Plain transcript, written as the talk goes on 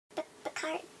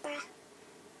cart, bruh.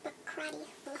 Bacardi.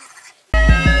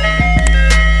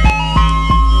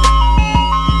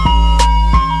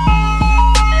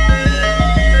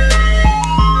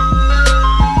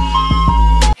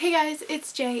 Hey guys,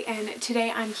 it's Jay and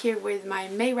today I'm here with my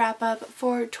May wrap up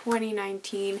for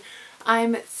 2019.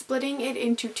 I'm splitting it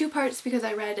into two parts because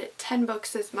I read 10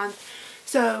 books this month.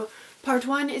 So part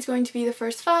 1 is going to be the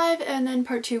first 5 and then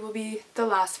part 2 will be the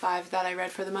last 5 that I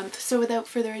read for the month. So without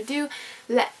further ado,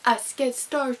 let us get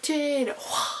started.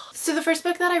 So the first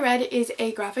book that I read is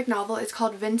a graphic novel. It's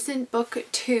called Vincent Book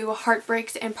 2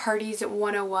 Heartbreaks and Parties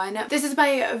 101. This is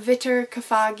by Vitor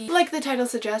Kafagi. Like the title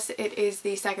suggests, it is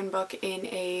the second book in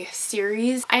a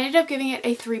series. I ended up giving it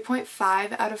a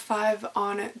 3.5 out of 5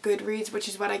 on Goodreads, which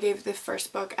is what I gave the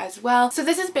first book as well. So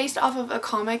this is based off of a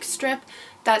comic strip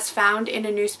that's found in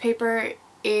a newspaper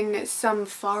in some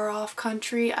far off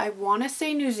country. I want to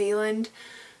say New Zealand,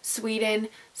 Sweden,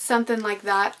 something like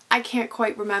that. I can't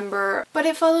quite remember. But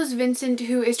it follows Vincent,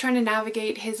 who is trying to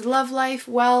navigate his love life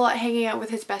while hanging out with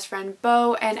his best friend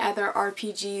Beau and other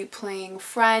RPG playing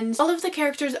friends. All of the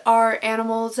characters are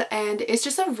animals and it's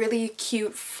just a really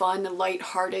cute, fun,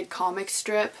 light-hearted comic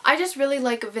strip. I just really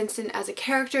like Vincent as a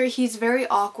character. He's very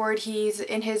awkward. He's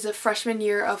in his freshman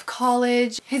year of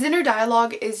college. His inner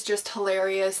dialogue is just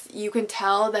hilarious. You can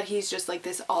tell that he's just like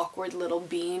this awkward little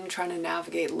bean trying to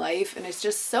navigate life, and it's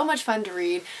just so much fun to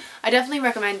read. I definitely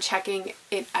recommend checking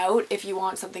it out if you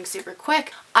want something super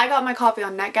quick. I got my copy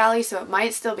on NetGalley, so it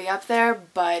might still be up there,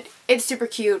 but it's super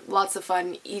cute, lots of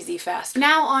fun, easy, fast.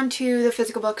 Now on to the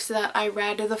physical books that I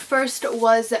read. The first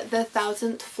was The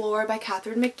 1000th Floor by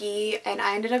Katharine McGee, and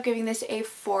I ended up giving this a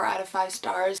 4 out of 5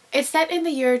 stars. It's set in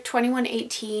the year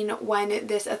 2118 when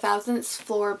this 1000th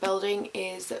floor building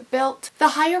is built. The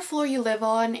higher floor you live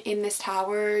on in this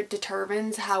tower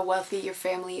determines how wealthy your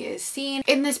family is seen.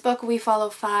 In this book, we follow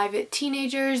 5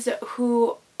 teenagers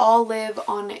who all live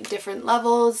on different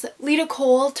levels. Lita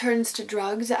Cole turns to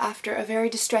drugs after a very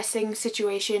distressing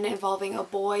situation involving a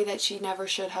boy that she never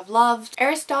should have loved.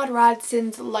 Aristod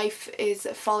Radson's life is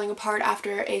falling apart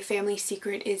after a family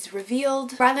secret is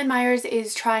revealed. Ryland Myers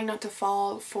is trying not to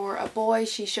fall for a boy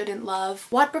she shouldn't love.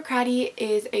 Watt Bracati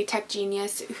is a tech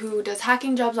genius who does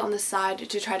hacking jobs on the side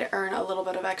to try to earn a little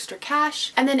bit of extra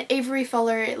cash. And then Avery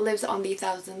Fuller lives on the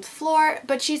 1000th floor,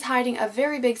 but she's hiding a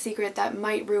very big secret that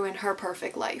might ruin her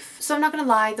perfect life. So I'm not gonna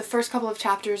lie, the first couple of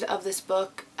chapters of this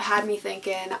book had me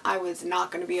thinking I was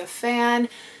not gonna be a fan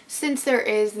since there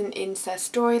is an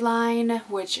incest storyline,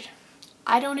 which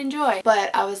I don't enjoy.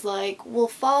 But I was like, we'll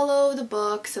follow the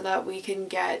book so that we can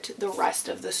get the rest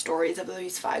of the stories of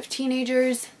these 5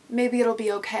 teenagers. Maybe it'll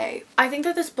be okay. I think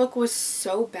that this book was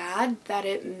so bad that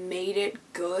it made it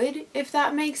good, if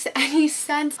that makes any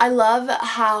sense. I love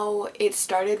how it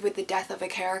started with the death of a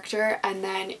character and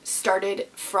then started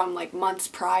from like months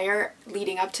prior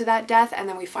leading up to that death, and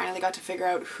then we finally got to figure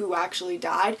out who actually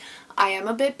died. I am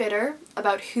a bit bitter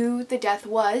about who the death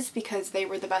was because they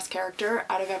were the best character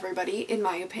out of everybody, in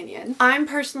my opinion. I'm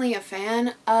personally a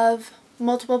fan of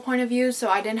multiple point of views, so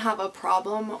I didn't have a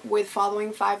problem with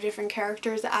following 5 different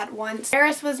characters at once.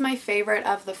 Eris was my favorite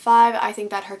of the 5. I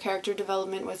think that her character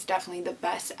development was definitely the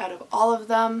best out of all of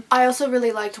them. I also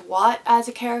really liked Watt as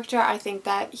a character. I think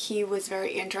that he was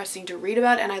very interesting to read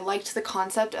about, and I liked the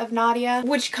concept of Nadia,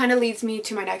 which kind of leads me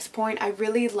to my next point. I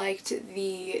really liked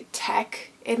the tech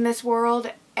in this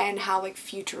world and how like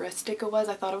futuristic it was.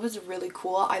 I thought it was really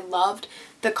cool. I loved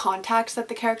the contacts that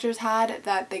the characters had,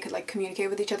 that they could like communicate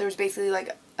with each other. It was basically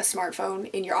like a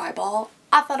smartphone in your eyeball.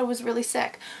 I thought it was really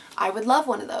sick. I would love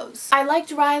one of those. I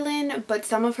liked Rylan, but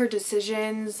some of her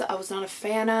decisions I was not a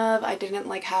fan of. I didn't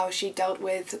like how she dealt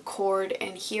with Cord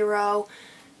and Hero.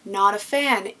 Not a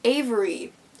fan.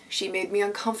 Avery, she made me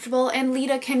uncomfortable, and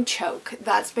Lita can choke.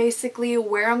 That's basically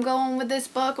where I'm going with this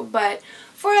book, but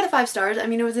 4 out of 5 stars. I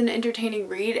mean, it was an entertaining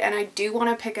read, and I do want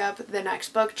to pick up the next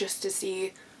book just to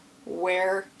see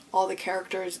where all the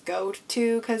characters go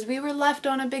to, because we were left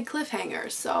on a big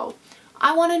cliffhanger, so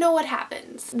I want to know what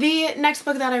happens. The next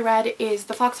book that I read is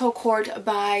The Foxhole Court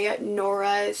by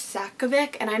Nora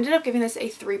Sakovic, and I ended up giving this a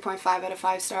 3.5 out of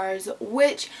 5 stars,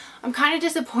 which I'm kind of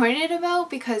disappointed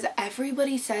about because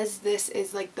everybody says this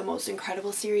is like the most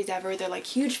incredible series ever. They're like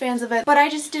huge fans of it, but I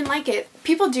just didn't like it.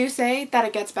 People do say that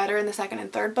it gets better in the second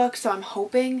and third book, so I'm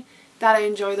hoping that I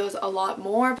enjoy those a lot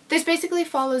more. This basically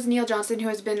follows Neil Johnson, who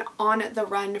has been on the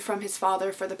run from his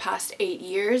father for the past 8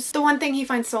 years. The one thing he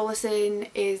finds solace in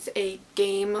is a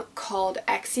game called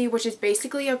Exy, which is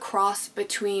basically a cross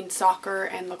between soccer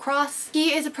and lacrosse.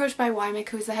 He is approached by Wymick,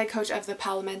 who is the head coach of the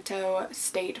Palomento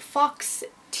State Fox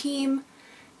team,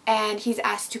 and he's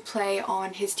asked to play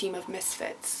on his team of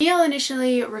misfits. Neil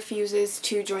initially refuses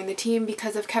to join the team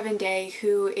because of Kevin Day,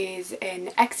 who is an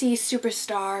XE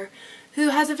superstar who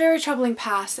has a very troubling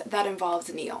past that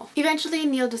involves Neil. Eventually,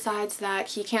 Neil decides that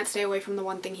he can't stay away from the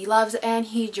one thing he loves, and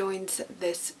he joins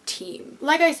this team.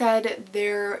 Like I said,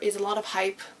 there is a lot of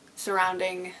hype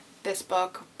surrounding this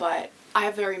book, but I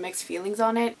have very mixed feelings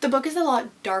on it. The book is a lot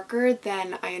darker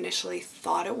than I initially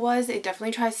thought it was. It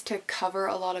definitely tries to cover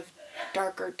a lot of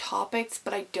darker topics,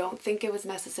 but I don't think it was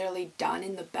necessarily done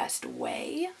in the best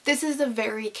way. This is a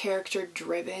very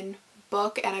character-driven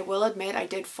book, and I will admit I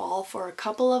did fall for a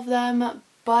couple of them,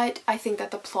 but I think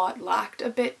that the plot lacked a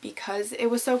bit because it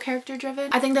was so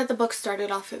character-driven. I think that the book started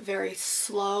off very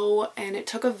slow, and it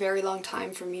took a very long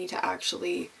time for me to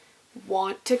actually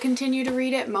want to continue to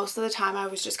read it. Most of the time I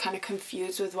was just kind of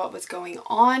confused with what was going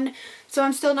on, so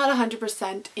I'm still not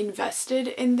 100% invested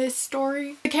in this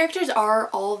story. The characters are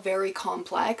all very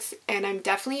complex, and I'm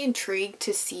definitely intrigued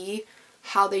to see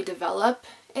how they develop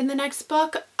in the next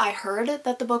book. I heard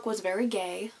that the book was very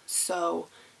gay, so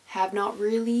have not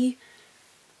really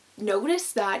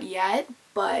noticed that yet,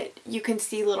 but you can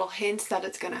see little hints that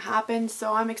it's gonna happen,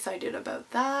 so I'm excited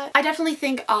about that. I definitely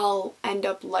think I'll end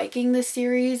up liking this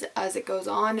series as it goes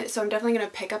on, so I'm definitely gonna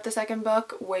pick up the second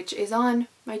book, which is on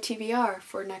my TBR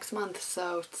for next month,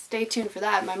 so stay tuned for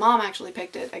that. My mom actually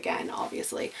picked it again,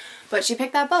 obviously, but she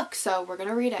picked that book, so we're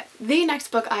gonna read it. The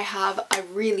next book I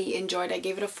really enjoyed. I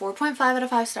gave it a 4.5 out of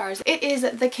 5 stars. It is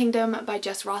The Kingdom by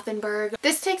Jess Rothenberg.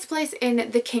 This takes place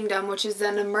in The Kingdom, which is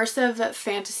an immersive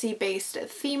fantasy-based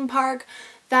theme park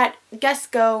that guests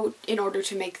go in order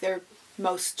to make their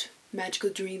most magical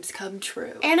dreams come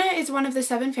true. Anna is one of the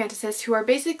 7 fantasists who are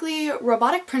basically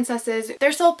robotic princesses.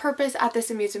 Their sole purpose at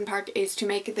this amusement park is to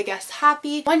make the guests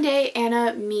happy. One day,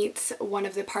 Anna meets one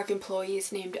of the park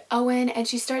employees named Owen, and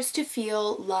she starts to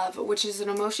feel love, which is an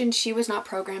emotion she was not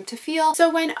programmed to feel. So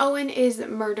when Owen is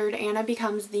murdered, Anna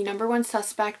becomes the #1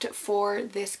 suspect for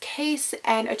this case,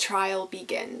 and a trial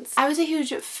begins. I was a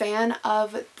huge fan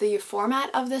of the format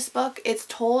of this book. It's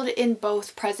told in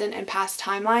both present and past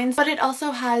timelines, but it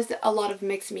also has a lot of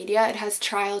mixed media. It has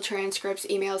trial transcripts,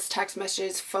 emails, text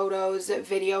messages, photos,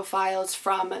 video files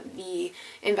from the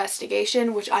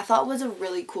investigation, which I thought was a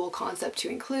really cool concept to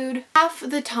include. Half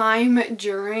the time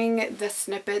during the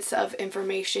snippets of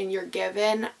information you're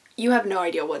given, you have no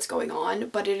idea what's going on,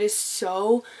 but it is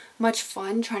so much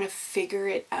fun trying to figure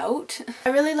it out. I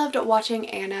really loved watching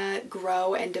Anna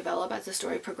grow and develop as the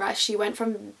story progressed. She went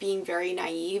from being very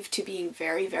naive to being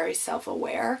very, very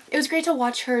self-aware. It was great to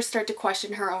watch her start to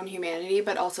question her own humanity,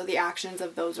 but also the actions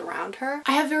of those around her.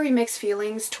 I have very mixed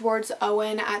feelings towards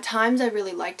Owen. At times I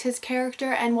really liked his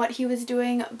character and what he was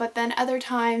doing, but then other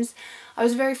times I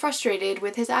was very frustrated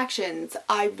with his actions.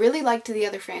 I really liked the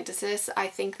other fantasists. I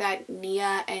think that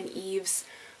Nia and Eve's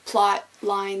plot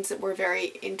lines were very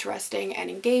interesting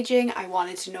and engaging. I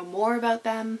wanted to know more about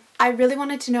them. I really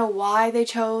wanted to know why they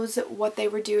chose what they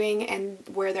were doing and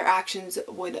where their actions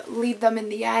would lead them in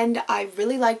the end. I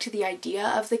really liked the idea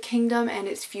of the kingdom and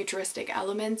its futuristic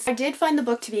elements. I did find the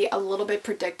book to be a little bit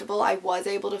predictable. I was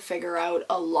able to figure out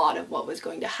a lot of what was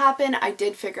going to happen. I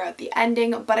did figure out the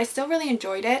ending, but I still really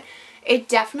enjoyed it. It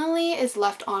definitely is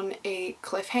left on a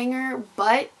cliffhanger,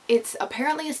 but it's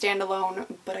apparently a standalone,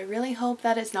 but I really hope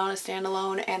that it's not a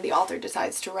standalone and the author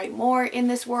decides to write more in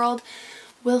this world.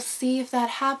 We'll see if that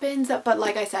happens, but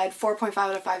like I said, 4.5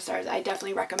 out of 5 stars. I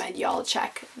definitely recommend y'all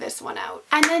check this one out.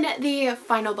 And then the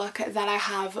final book that I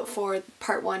have for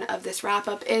part 1 of this wrap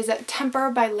up is Temper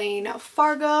by Lane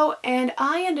Fargo, and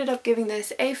I ended up giving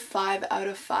this a 5 out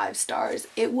of 5 stars.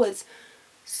 It was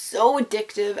so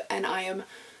addictive, and I am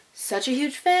such a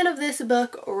huge fan of this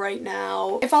book right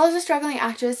now. It follows a struggling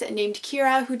actress named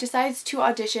Kira who decides to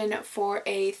audition for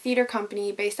a theater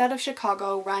company based out of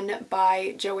Chicago run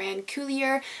by Joanne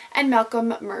Coulier and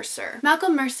Malcolm Mercer.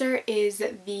 Malcolm Mercer is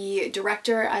the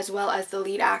director as well as the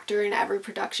lead actor in every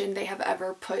production they have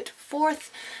ever put forth.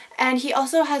 And he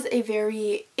also has a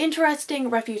very interesting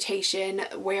reputation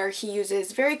where he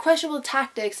uses very questionable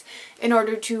tactics in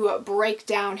order to break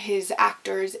down his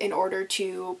actors in order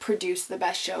to produce the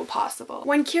best show possible.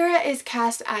 When Kira is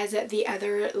cast as the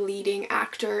other leading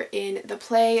actor in the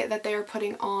play that they are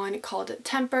putting on called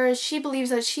Temper, she believes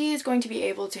that she is going to be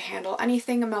able to handle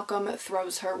anything Malcolm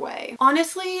throws her way.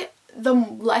 Honestly, the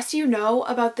less you know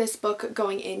about this book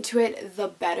going into it, the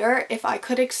better. If I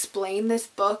could explain this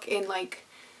book in like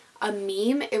a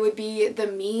meme, it would be the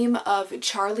meme of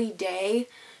Charlie Day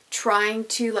trying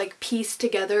to like piece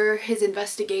together his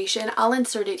investigation. I'll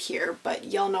insert it here, but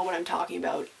y'all know what I'm talking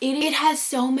about. It has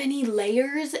so many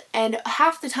layers, and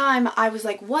half the time I was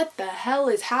like, what the hell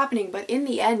is happening? But in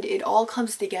the end, it all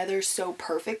comes together so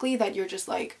perfectly that you're just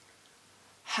like,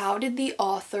 how did the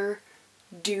author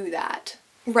do that?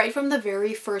 Right from the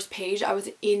very first page, I was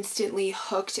instantly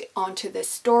hooked onto this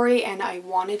story and I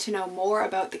wanted to know more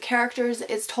about the characters.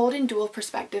 It's told in dual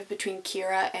perspective between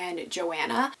Kira and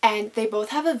Joanna, and they both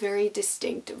have a very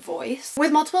distinct voice.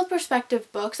 With multiple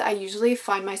perspective books, I usually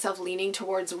find myself leaning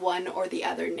towards one or the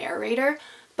other narrator,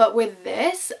 but with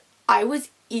this, I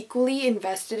was equally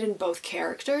invested in both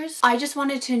characters. I just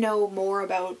wanted to know more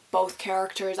about both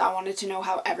characters. I wanted to know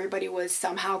how everybody was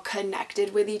somehow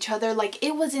connected with each other. Like,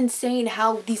 it was insane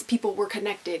how these people were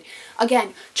connected.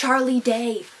 Again, Charlie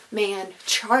Day, man,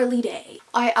 Charlie Day.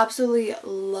 I absolutely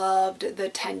loved the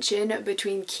tension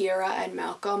between Kira and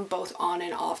Malcolm, both on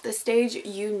and off the stage.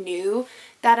 You knew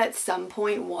that at some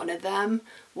point one of them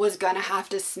was gonna have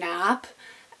to snap,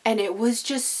 and it was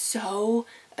just so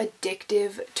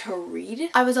addictive to read.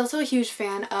 I was also a huge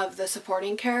fan of the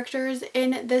supporting characters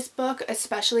in this book,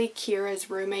 especially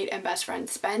Kira's roommate and best friend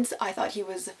Spence. I thought he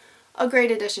was a great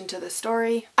addition to the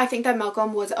story. I think that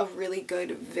Malcolm was a really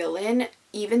good villain.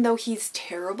 Even though he's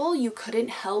terrible, you couldn't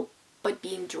help but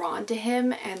being drawn to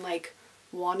him and like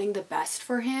wanting the best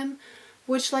for him,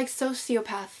 which, like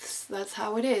sociopaths, that's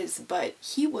how it is, but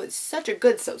he was such a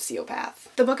good sociopath.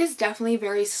 The book is definitely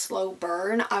very slow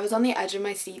burn. I was on the edge of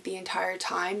my seat the entire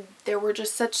time. There were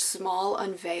just such small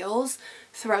unveils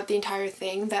throughout the entire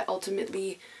thing that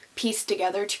ultimately pieced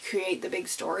together to create the big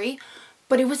story.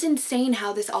 But it was insane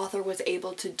how this author was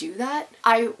able to do that.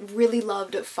 I really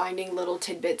loved finding little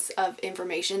tidbits of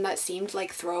information that seemed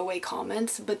like throwaway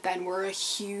comments, but then were a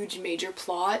huge major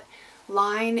plot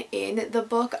line in the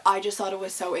book. I just thought it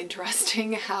was so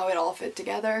interesting how it all fit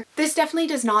together. This definitely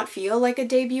does not feel like a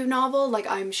debut novel. Like,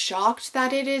 I'm shocked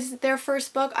that it is their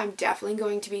first book. I'm definitely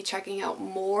going to be checking out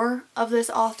more of this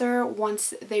author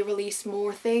once they release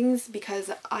more things,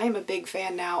 because I am a big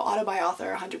fan now. Auto by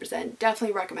author 100%.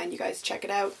 Definitely recommend you guys check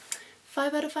it out.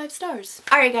 5 out of 5 stars.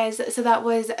 Alright guys, so that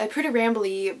was a pretty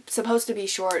rambly, supposed to be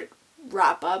short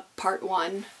wrap up, part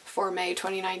 1 for May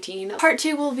 2019. Part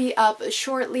 2 will be up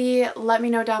shortly. Let me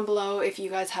know down below if you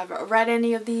guys have read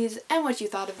any of these and what you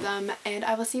thought of them, and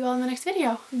I will see you all in the next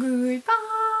video.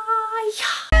 Goodbye!